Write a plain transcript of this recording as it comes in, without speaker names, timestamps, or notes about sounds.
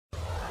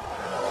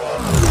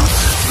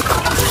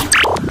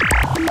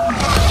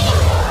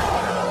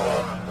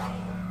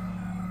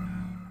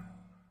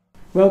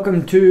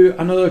Welcome to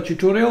another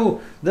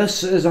tutorial.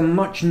 This is a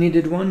much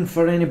needed one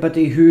for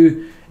anybody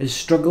who is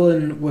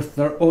struggling with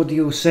their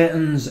audio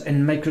settings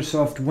in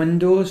Microsoft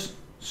Windows.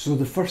 So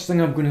the first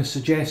thing I'm going to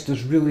suggest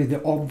is really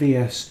the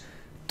obvious.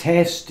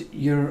 Test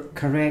your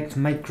correct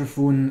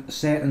microphone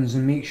settings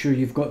and make sure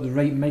you've got the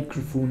right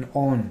microphone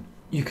on.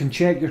 You can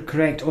check your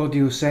correct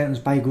audio settings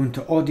by going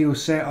to Audio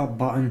Setup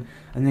button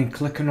and then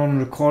clicking on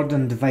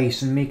Recording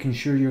Device and making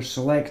sure you're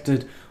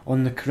selected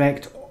on the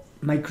correct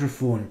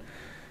microphone.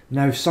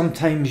 Now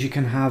sometimes you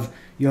can have,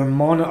 your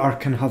monitor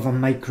can have a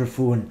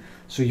microphone,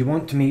 so you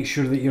want to make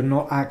sure that you're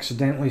not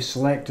accidentally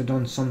selected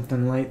on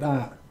something like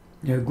that.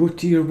 Now go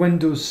to your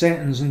Windows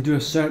settings and do a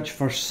search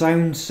for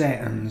sound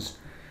settings,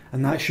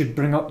 and that should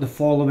bring up the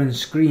following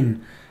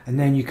screen. And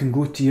then you can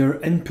go to your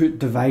input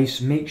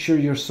device, make sure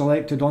you're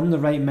selected on the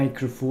right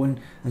microphone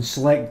and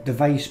select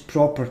device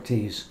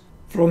properties.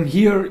 From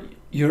here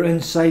you're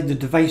inside the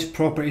device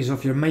properties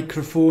of your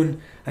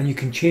microphone and you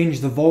can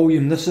change the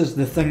volume. This is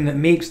the thing that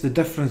makes the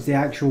difference, the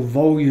actual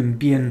volume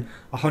being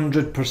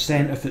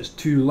 100% if it's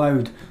too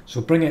loud.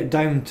 So bring it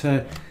down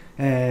to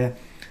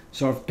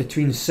sort of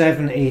between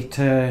 70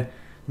 to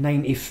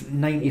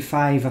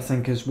 95 I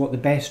think is what the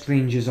best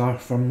ranges are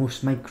for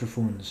most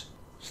microphones.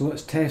 So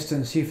let's test it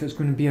and see if it's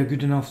going to be a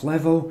good enough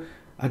level.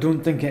 I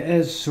don't think it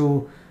is,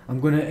 so I'm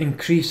going to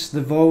increase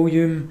the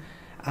volume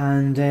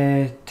and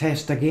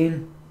test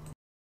again.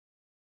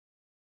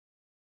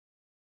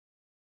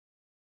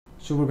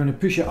 So we're going to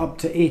push it up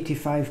to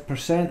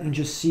 85% and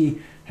just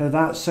see how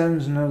that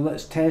sounds. Now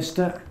let's test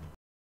it.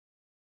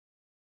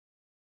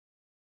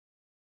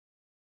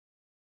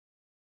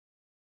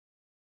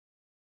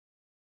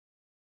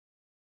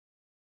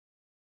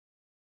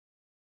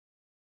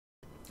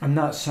 And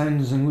that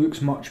sounds and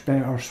looks much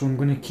better, so I'm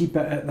going to keep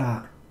it at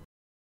that.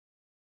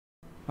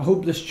 I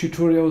hope this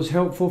tutorial is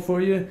helpful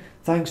for you.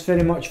 Thanks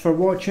very much for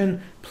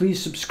watching.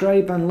 Please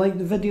subscribe and like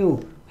the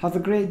video. Have a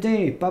great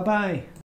day. Bye bye.